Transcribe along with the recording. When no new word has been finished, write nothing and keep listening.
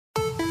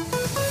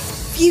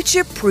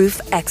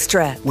Future-Proof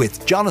Extra.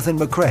 With Jonathan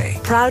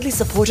McRae. Proudly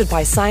supported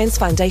by Science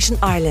Foundation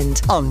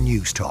Ireland. On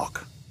News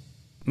Talk.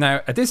 Now,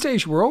 at this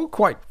stage, we're all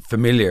quite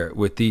familiar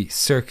with the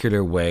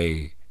circular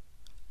way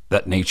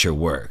that nature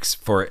works.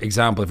 For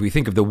example, if we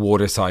think of the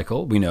water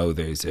cycle, we know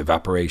there's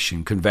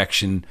evaporation,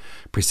 convection,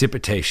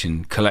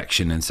 precipitation,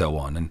 collection, and so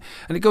on. And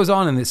it goes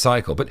on in this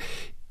cycle. But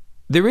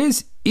there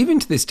is, even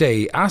to this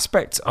day,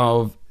 aspects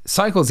of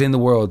cycles in the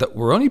world that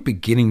we're only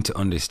beginning to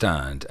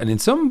understand. And in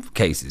some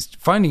cases,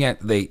 finding out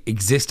that they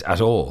exist at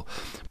all.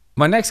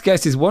 My next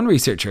guest is one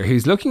researcher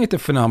who's looking at the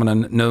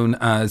phenomenon known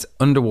as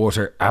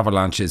underwater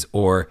avalanches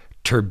or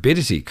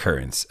turbidity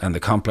currents and the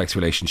complex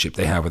relationship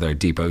they have with our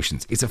deep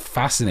oceans. It's a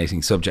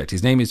fascinating subject.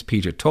 His name is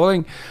Peter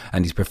Tolling,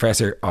 and he's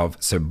Professor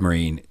of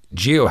Submarine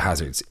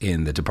Geohazards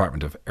in the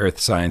Department of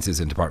Earth Sciences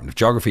and Department of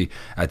Geography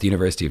at the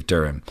University of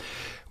Durham.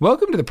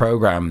 Welcome to the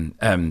programme,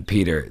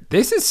 Peter.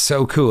 This is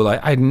so cool. I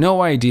had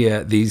no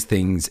idea these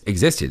things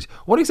existed.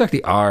 What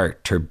exactly are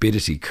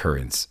turbidity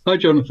currents? Hi,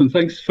 Jonathan.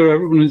 Thanks for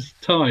everyone's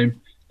time.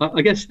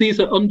 I guess these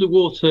are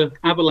underwater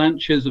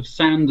avalanches of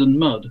sand and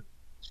mud.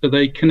 So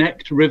they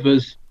connect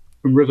rivers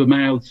from river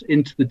mouths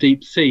into the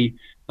deep sea.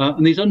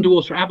 And these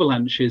underwater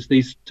avalanches,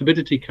 these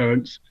turbidity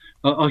currents,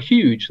 are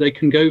huge. They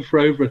can go for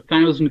over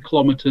 1,000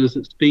 kilometres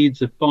at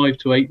speeds of 5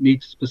 to 8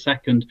 metres per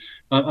second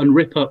and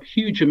rip up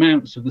huge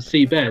amounts of the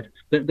seabed.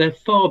 They're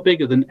far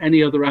bigger than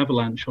any other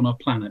avalanche on our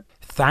planet.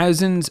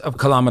 Thousands of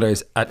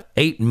kilometres at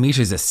 8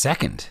 metres a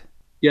second?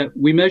 Yeah,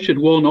 we measured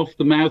one off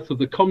the mouth of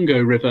the Congo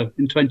River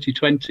in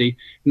 2020,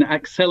 and it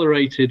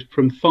accelerated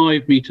from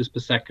 5 metres per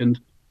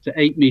second to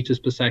 8 metres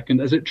per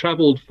second as it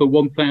travelled for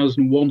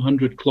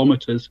 1,100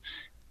 kilometres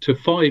to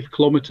 5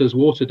 kilometres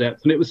water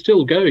depth. And it was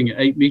still going at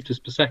 8 metres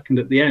per second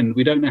at the end.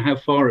 We don't know how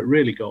far it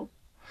really got.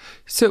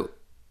 So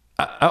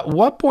at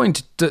what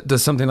point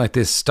does something like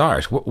this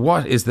start?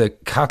 What is the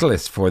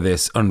catalyst for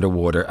this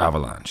underwater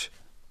avalanche?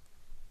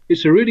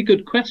 It's a really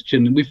good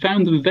question. And we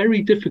found them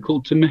very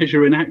difficult to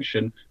measure in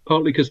action,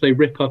 partly because they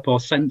rip up our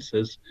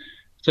sensors.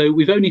 So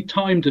we've only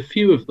timed a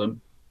few of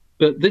them.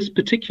 But this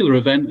particular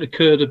event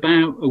occurred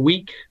about a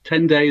week,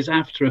 10 days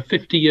after a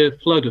 50-year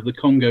flood of the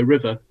Congo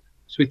River.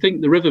 So we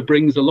think the river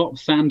brings a lot of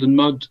sand and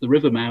mud to the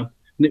river mouth,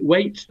 and it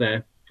waits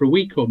there for a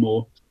week or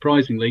more,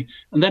 surprisingly,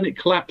 and then it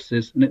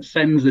collapses and it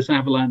sends this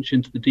avalanche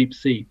into the deep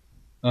sea.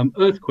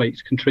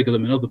 Earthquakes can trigger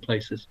them in other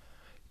places.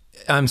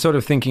 I'm sort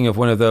of thinking of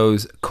one of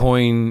those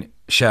coin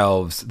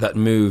shelves that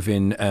move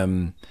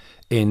in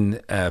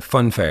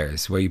fun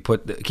fairs, where you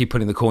keep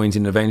putting the coins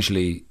in, and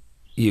eventually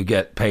you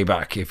get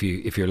payback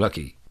if you're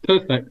lucky.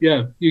 Perfect,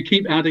 yeah. You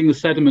keep adding the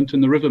sediment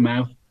in the river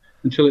mouth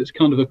until it's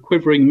kind of a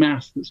quivering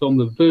mass that's on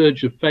the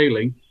verge of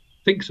failing,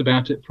 thinks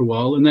about it for a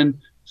while, and then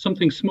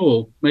something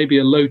small, maybe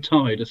a low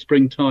tide, a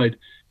spring tide,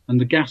 and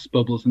the gas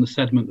bubbles and the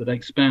sediment that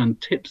expand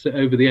tips it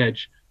over the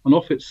edge, and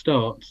off it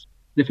starts.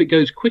 And if it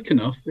goes quick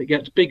enough, it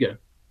gets bigger.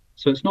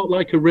 So it's not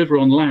like a river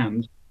on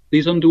land.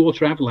 These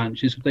underwater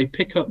avalanches, if they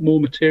pick up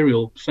more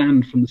material,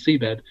 sand from the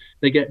seabed,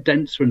 they get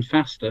denser and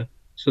faster,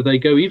 so they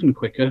go even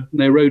quicker and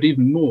they erode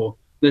even more.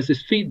 There's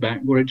this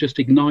feedback where it just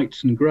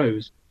ignites and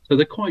grows. So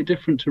they're quite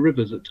different to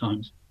rivers at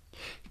times.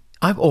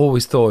 I've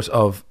always thought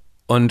of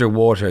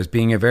underwater as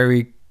being a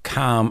very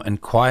calm and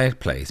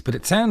quiet place, but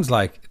it sounds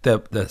like the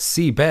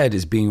seabed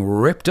is being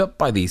ripped up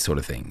by these sort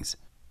of things.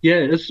 Yeah,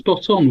 it's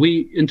spot on.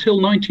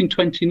 Until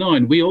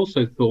 1929, we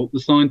also thought, the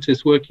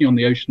scientists working on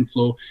the ocean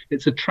floor,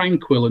 it's a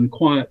tranquil and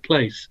quiet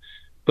place.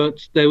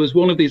 But there was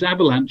one of these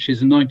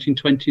avalanches in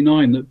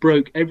 1929 that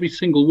broke every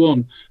single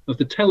one of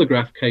the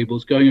telegraph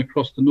cables going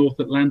across the North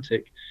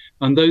Atlantic.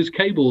 And those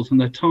cables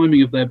and the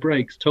timing of their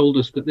breaks told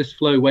us that this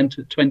flow went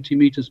at 20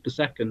 metres per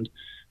second.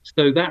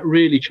 So that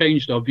really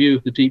changed our view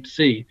of the deep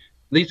sea.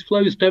 These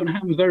flows don't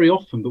happen very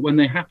often, but when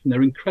they happen,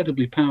 they're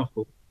incredibly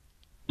powerful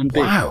and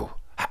big. Wow.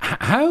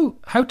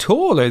 How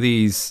tall are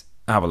these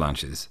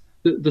avalanches?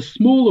 The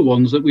smaller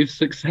ones that we've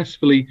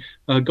successfully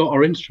got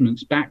our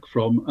instruments back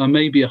from are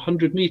maybe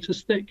 100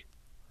 metres thick.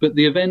 But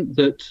the event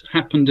that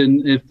happened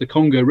in the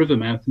Congo River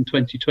mouth in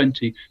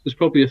 2020 was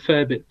probably a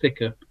fair bit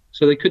thicker.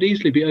 So they could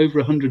easily be over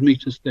 100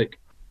 metres thick.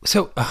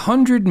 So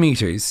 100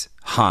 metres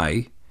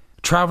high,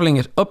 travelling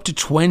at up to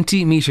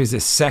 20 metres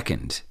a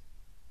second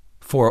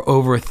for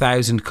over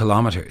 1,000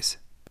 kilometres.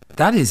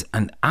 That is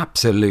an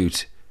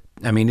absolute...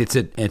 I mean, it's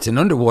an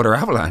underwater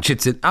avalanche.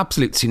 It's an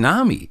absolute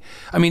tsunami.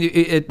 I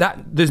mean,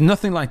 there's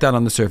nothing like that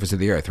on the surface of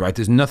the Earth, right?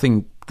 There's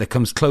nothing that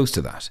comes close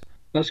to that.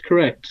 That's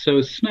correct. So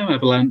a snow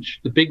avalanche,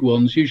 the big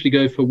ones, usually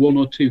go for 1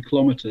 or 2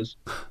 kilometres.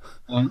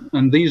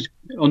 And these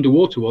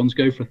underwater ones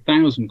go for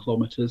 1,000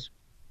 kilometres.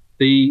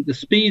 The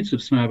speeds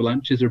of snow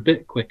avalanches are a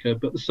bit quicker,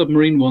 but the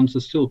submarine ones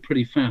are still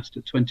pretty fast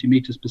at 20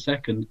 metres per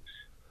second.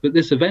 But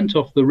this event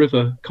off the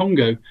river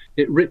Congo,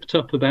 it ripped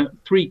up about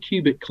 3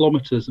 cubic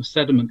kilometres of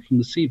sediment from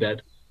the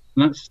seabed.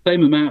 And that's the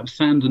same amount of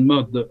sand and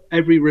mud that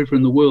every river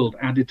in the world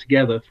added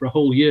together for a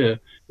whole year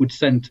would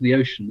send to the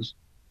oceans.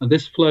 And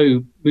this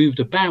flow moved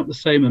about the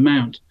same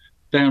amount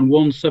down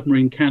one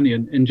submarine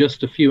canyon in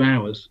just a few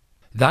hours.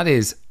 That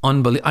is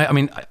unbelievable. I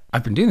mean,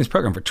 I've been doing this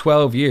program for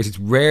 12 years. It's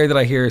rare that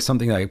I hear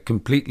something that I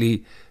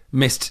completely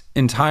missed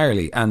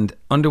entirely, and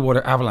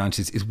underwater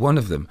avalanches is one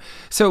of them.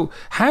 So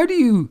how do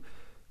you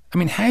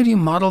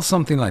model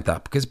something like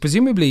that? Because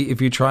presumably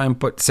if you try and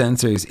put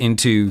sensors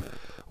into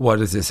what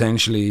is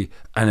essentially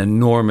an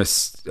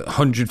enormous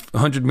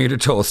 100 meter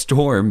tall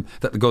storm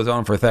that goes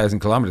on for 1,000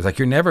 kilometers, like,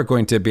 you're never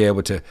going to be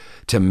able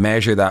to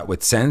measure that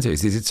with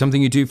sensors. Is it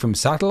something you do from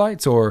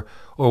satellites, or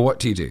what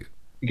do you do?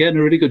 Again,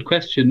 a really good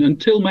question.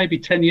 Until maybe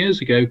 10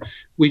 years ago,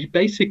 we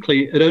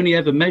basically had only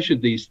ever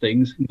measured these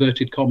things,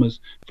 inverted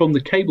commas, from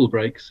the cable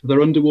breaks.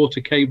 They're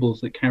underwater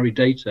cables that carry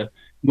data.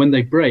 When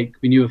they break,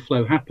 we knew a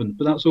flow happened,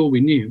 but that's all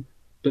we knew.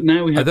 But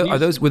now we have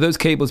were those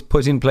cables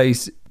put in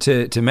place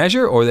to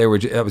measure, or that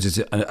was just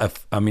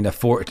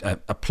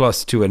a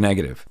plus to a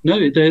negative?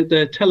 No,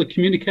 they're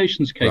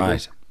telecommunications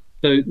cables.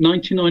 Right. So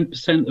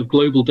 99% of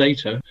global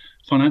data,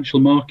 financial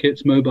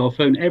markets, mobile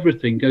phone,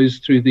 everything goes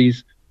through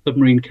these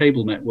submarine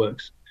cable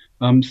networks.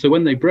 So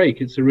when they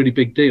break, it's a really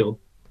big deal.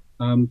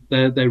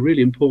 They're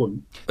really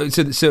important.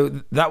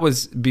 So that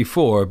was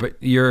before, but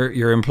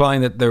you're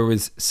implying that there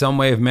was some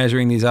way of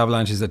measuring these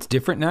avalanches that's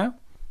different now?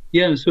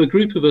 Yeah, so a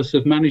group of us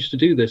have managed to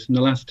do this in the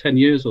last 10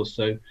 years or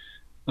so.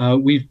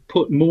 We've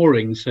put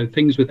moorings, so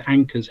things with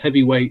anchors,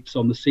 heavy weights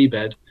on the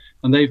seabed,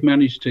 and they've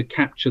managed to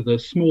capture the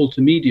small to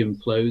medium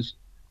flows.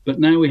 But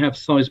now we have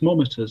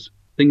seismometers,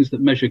 things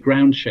that measure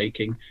ground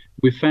shaking.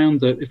 We've found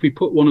that if we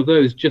put one of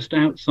those just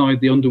outside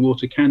the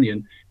underwater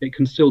canyon, it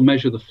can still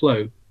measure the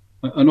flow.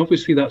 And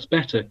obviously that's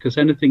better, because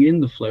anything in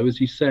the flow,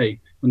 as you say,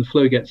 when the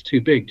flow gets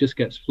too big, just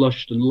gets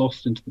flushed and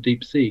lost into the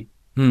deep sea.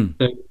 So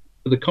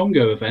for the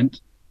Congo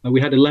event, we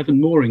had 11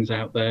 moorings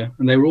out there,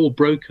 and they were all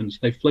broken, so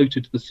they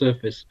floated to the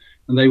surface,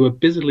 and they were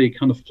busily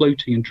kind of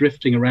floating and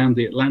drifting around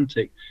the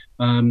Atlantic,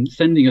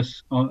 sending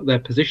us their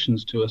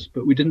positions to us,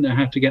 but we didn't know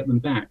how to get them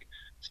back.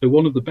 So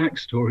one of the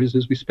backstories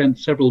is we spent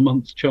several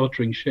months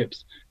chartering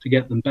ships to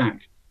get them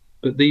back.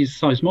 But these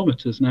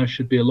seismometers now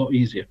should be a lot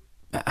easier.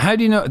 How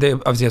do you know? They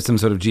obviously have some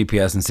sort of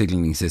GPS and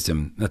signaling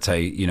system. That's how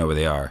you know where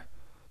they are.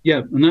 Yeah,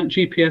 and that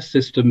GPS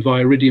system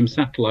via Iridium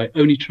satellite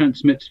only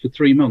transmits for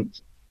 3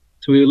 months.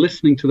 So we were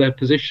listening to their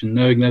position,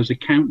 knowing there was a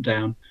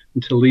countdown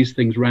until these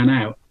things ran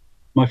out.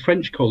 My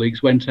French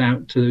colleagues went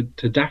out to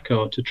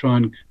Dakar to try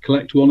and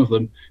collect one of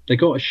them. They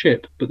got a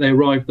ship, but they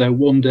arrived there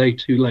 1 day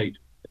too late.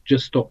 It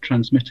just stopped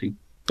transmitting.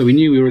 So we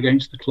knew we were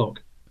against the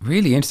clock.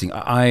 Really interesting.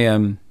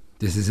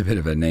 This is a bit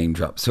of a name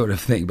drop sort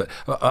of thing, but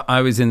I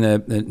was in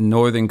the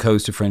northern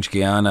coast of French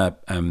Guiana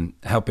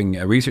helping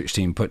a research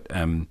team put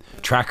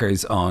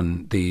trackers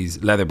on these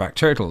leatherback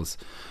turtles,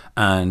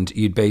 and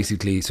you'd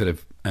basically sort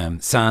of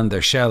sand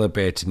their shell a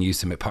bit and use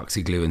some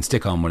epoxy glue and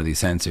stick on one of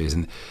these sensors,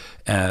 and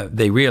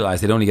they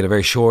realized they'd only get a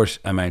very short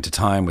amount of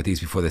time with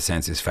these before the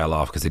sensors fell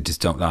off because they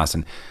just don't last.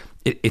 And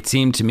it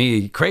seemed to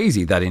me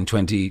crazy that in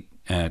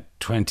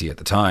 2020 at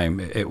the time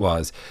it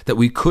was that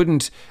we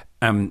couldn't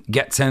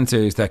get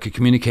sensors that could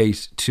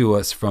communicate to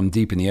us from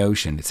deep in the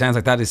ocean. It sounds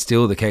like that is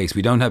still the case.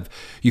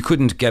 You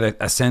couldn't get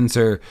a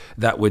sensor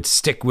that would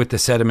stick with the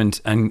sediment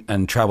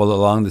and travel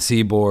along the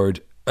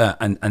seaboard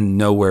and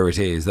know where it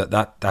is.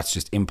 That's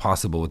just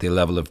impossible with the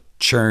level of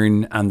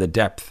churn and the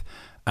depth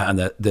and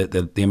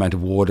the amount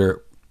of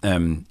water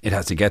it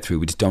has to get through.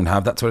 We just don't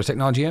have that sort of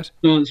technology yet.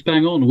 No, it's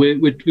bang on.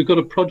 We've got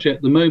a project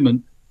at the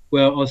moment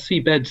where our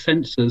seabed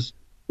sensors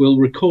will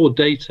record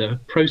data,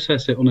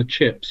 process it on a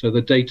chip so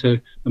the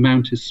data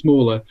amount is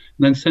smaller, and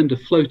then send a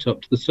float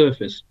up to the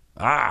surface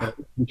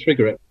and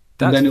trigger it.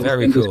 That's and then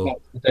very cool. Back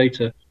to the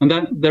data.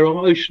 And there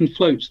are ocean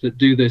floats that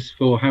do this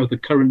for how the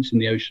currents in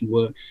the ocean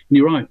work. And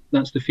you're right,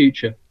 that's the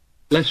future.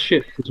 Less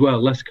ships as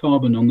well, less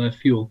carbon on their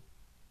fuel.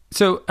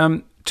 So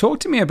talk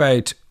to me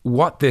about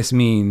what this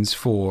means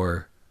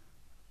for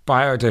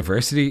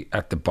biodiversity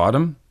at the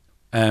bottom.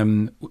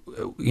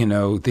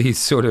 These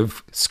sort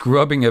of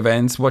scrubbing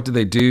events, what do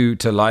they do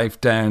to life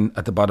down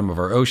at the bottom of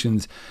our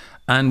oceans?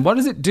 And what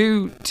does it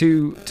do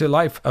to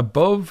life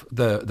above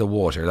the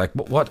water? Like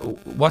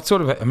what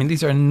sort of,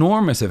 these are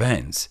enormous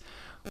events.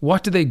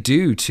 What do they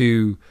do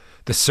to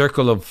the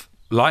circle of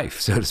life,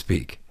 so to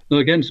speak? Well,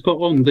 again, spot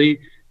on. The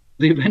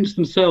events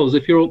themselves,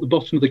 if you're at the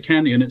bottom of the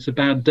canyon, it's a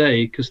bad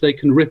day because they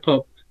can rip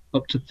up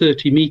to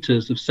 30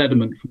 meters of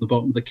sediment from the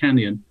bottom of the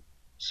canyon.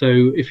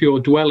 So if you're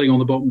dwelling on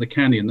the bottom of the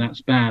canyon,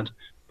 that's bad.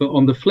 But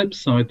on the flip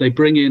side, they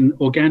bring in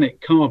organic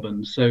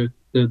carbon, so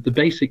the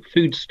basic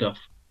food stuff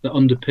that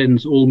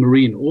underpins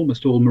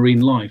almost all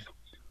marine life.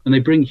 And they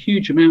bring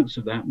huge amounts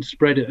of that and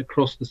spread it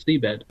across the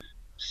seabed.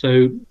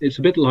 So it's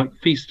a bit like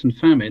feast and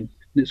famine.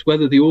 And it's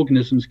whether the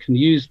organisms can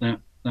use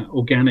that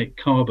organic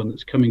carbon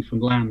that's coming from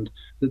land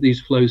that these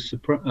flows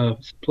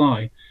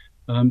supply.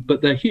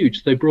 But they're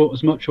huge. They brought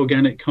as much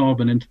organic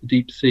carbon into the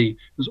deep sea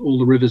as all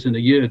the rivers in a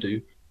year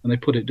do, and they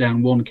put it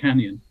down one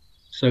canyon.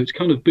 So it's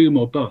kind of boom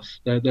or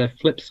bust. They're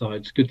flip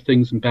sides, good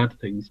things and bad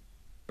things.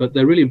 But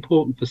they're really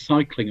important for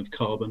cycling of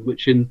carbon,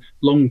 which in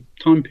long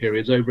time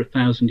periods, over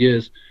 1,000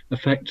 years,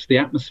 affects the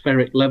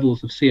atmospheric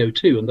levels of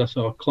CO2 and thus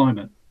our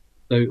climate.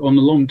 So on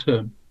the long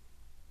term.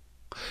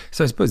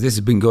 So I suppose this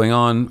has been going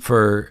on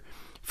for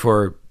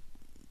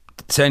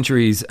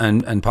centuries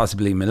and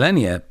possibly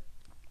millennia.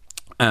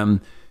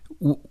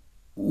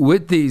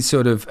 with these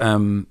sort of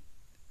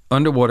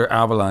underwater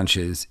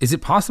avalanches, is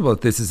it possible that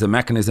this is a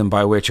mechanism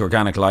by which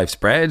organic life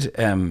spread?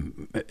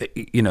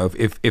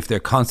 If they're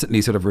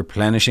constantly sort of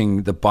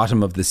replenishing the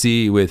bottom of the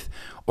sea with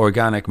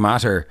organic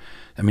matter,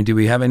 I mean, do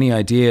we have any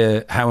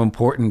idea how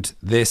important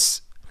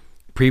this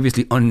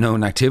previously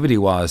unknown activity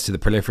was to the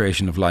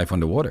proliferation of life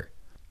underwater?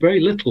 Very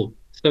little.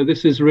 So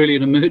this is really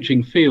an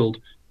emerging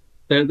field.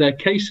 There are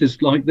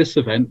cases like this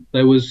event.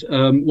 There was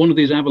one of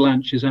these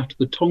avalanches after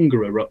the Tonga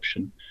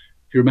eruption.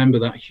 If you remember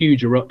that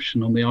huge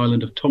eruption on the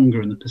island of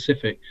Tonga in the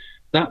Pacific,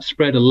 that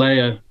spread a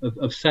layer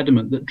of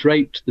sediment that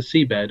draped the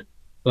seabed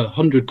for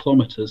 100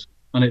 kilometers,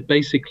 and it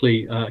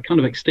basically kind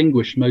of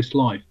extinguished most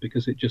life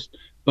because it just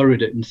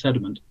buried it in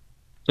sediment.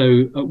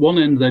 So at one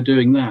end they're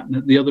doing that, and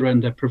at the other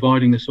end they're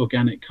providing this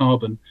organic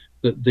carbon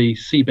that the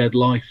seabed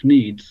life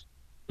needs.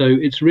 So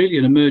it's really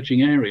an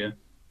emerging area.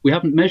 We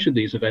haven't measured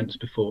these events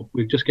before.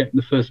 We're just getting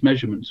the first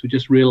measurements. We're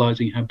just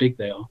realizing how big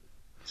they are.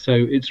 So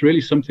it's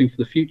really something for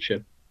the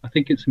future. I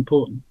think it's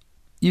important.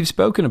 You've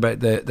spoken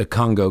about the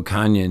Congo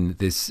Canyon,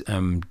 this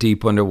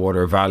deep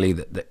underwater valley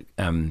that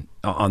on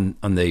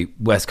the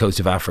west coast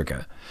of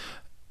Africa.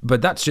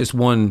 But that's just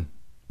one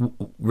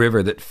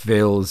river that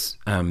fills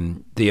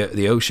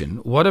the ocean.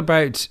 What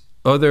about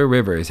other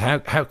rivers? How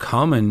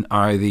common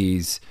are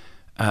these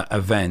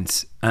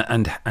events,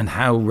 and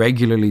how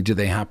regularly do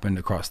they happen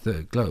across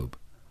the globe?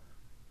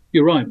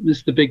 You're right. This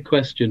is the big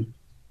question.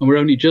 And we're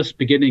only just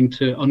beginning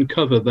to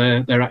uncover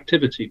their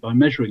activity by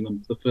measuring them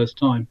for the first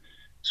time.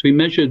 So we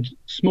measured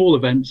small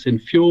events in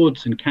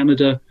fjords in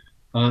Canada,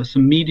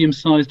 some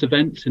medium-sized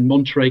events in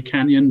Monterey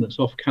Canyon that's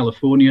off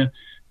California.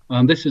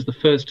 This is the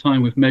first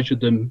time we've measured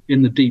them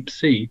in the deep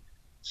sea.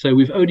 So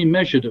we've only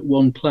measured at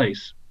one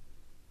place,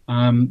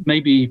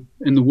 maybe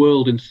in the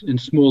world in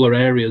smaller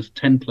areas,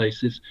 10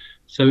 places.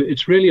 So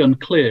it's really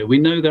unclear. We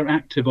know they're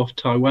active off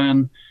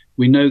Taiwan.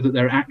 We know that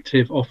they're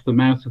active off the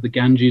mouth of the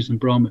Ganges and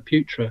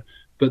Brahmaputra.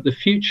 But the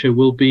future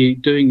will be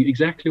doing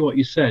exactly what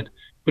you said,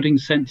 putting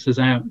sensors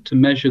out to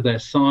measure their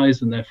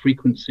size and their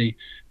frequency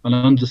and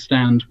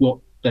understand what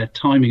their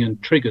timing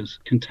and triggers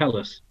can tell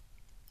us.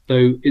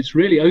 So it's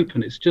really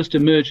open. It's just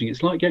emerging.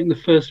 It's like getting the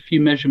first few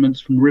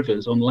measurements from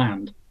rivers on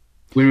land.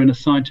 We're in a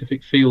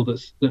scientific field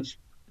that's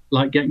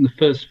like getting the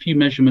first few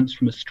measurements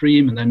from a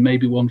stream and then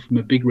maybe one from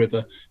a big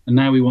river. And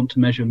now we want to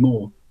measure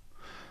more.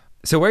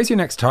 So where's your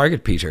next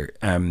target, Peter?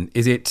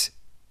 Is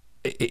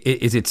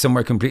it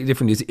somewhere completely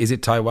different? Is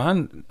it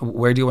Taiwan?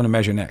 Where do you want to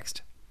measure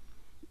next?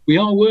 We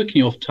are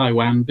working off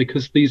Taiwan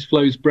because these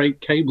flows break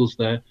cables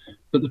there.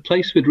 But the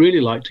place we'd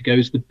really like to go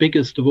is the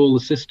biggest of all the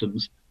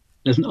systems.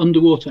 There's an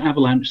underwater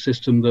avalanche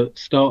system that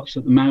starts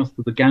at the mouth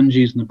of the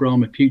Ganges and the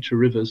Brahmaputra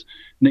rivers,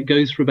 and it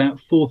goes for about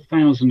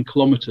 4,000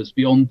 kilometers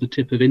beyond the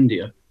tip of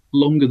India,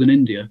 longer than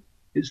India.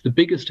 It's the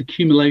biggest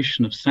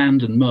accumulation of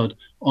sand and mud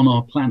on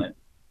our planet,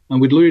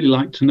 and we'd really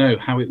like to know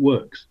how it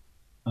works.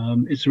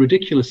 It's a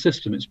ridiculous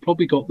system. It's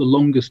probably got the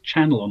longest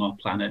channel on our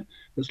planet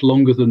that's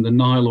longer than the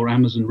Nile or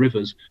Amazon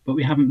rivers, but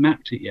we haven't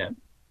mapped it yet.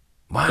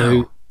 Wow.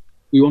 So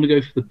we want to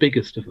go for the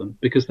biggest of them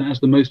because that has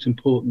the most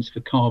importance for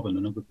carbon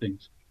and other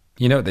things.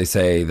 You know what they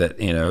say, that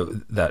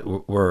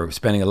that we're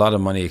spending a lot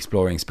of money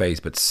exploring space,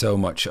 but so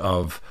much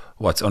of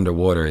what's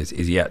underwater is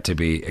yet to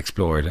be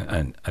explored,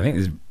 and I think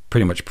there's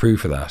pretty much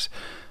proof of that.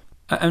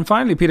 And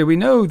finally, Peter, we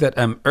know that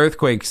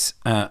earthquakes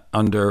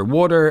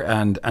underwater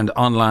and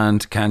on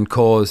land can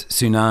cause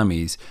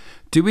tsunamis.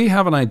 Do we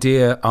have an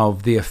idea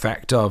of the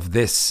effect of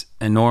this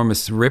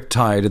enormous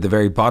riptide at the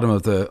very bottom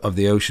of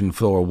the ocean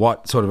floor?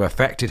 What sort of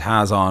effect it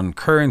has on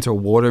current or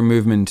water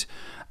movement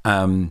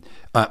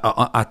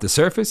at the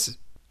surface?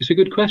 It's a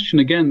good question.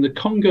 Again, the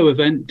Congo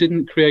event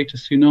didn't create a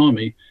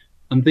tsunami,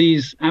 and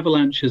these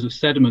avalanches of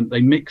sediment, they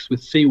mix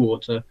with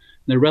seawater.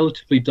 They're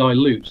relatively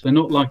dilute. They're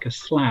not like a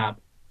slab,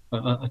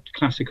 a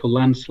classical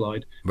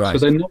landslide. Right. So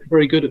they're not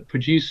very good at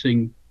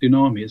producing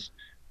tsunamis.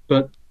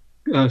 But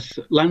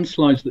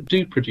landslides that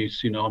do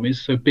produce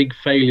tsunamis, so big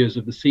failures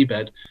of the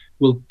seabed,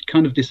 will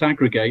kind of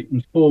disaggregate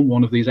and form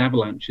one of these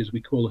avalanches.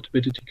 We call a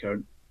turbidity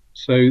current.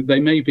 So they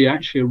may be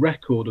actually a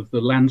record of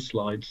the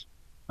landslides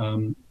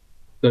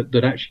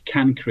that actually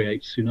can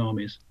create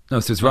tsunamis.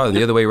 No, so it's rather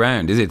the other way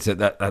around, is it?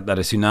 That a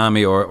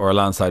tsunami or a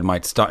landslide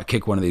might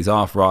kick one of these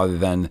off rather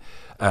than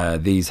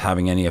these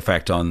having any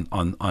effect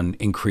on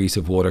increase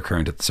of water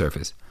current at the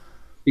surface.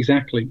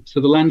 Exactly. So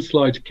the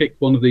landslides kick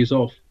one of these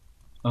off,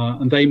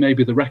 and they may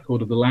be the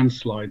record of the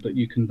landslide that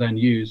you can then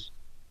use.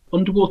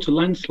 Underwater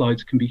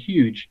landslides can be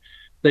huge.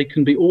 They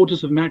can be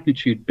orders of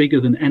magnitude bigger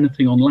than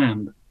anything on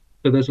land.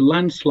 So there's a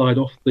landslide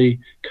off the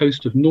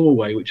coast of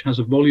Norway, which has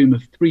a volume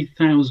of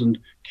 3,000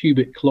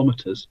 cubic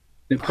kilometers.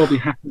 It probably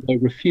happened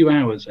over a few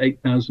hours,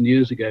 8,000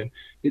 years ago.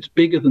 It's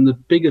bigger than the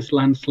biggest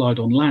landslide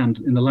on land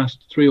in the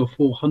last 300,000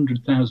 or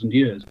 400,000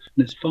 years,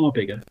 and it's far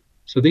bigger.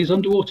 So these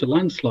underwater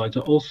landslides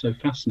are also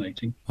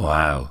fascinating.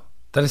 Wow.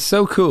 That is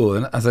so cool.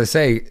 And as I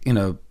say,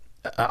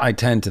 I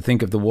tend to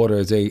think of the water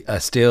as a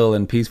still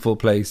and peaceful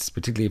place,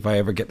 particularly if I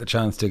ever get the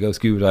chance to go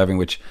scuba diving,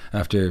 which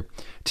after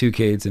 2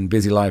 kids and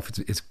busy life,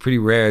 it's pretty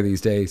rare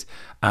these days.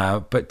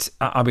 But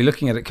I'll be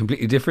looking at it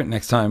completely different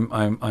next time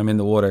I'm in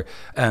the water.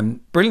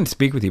 Brilliant to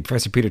speak with you.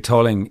 Professor Peter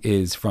Tolling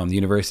is from the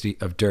University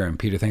of Durham.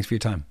 Peter, thanks for your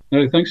time.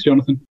 No, thanks,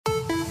 Jonathan.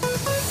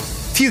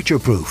 Future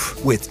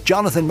Proof with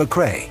Jonathan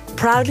McCrea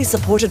Proudly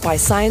supported by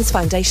Science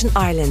Foundation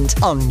Ireland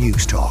on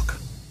News Talk.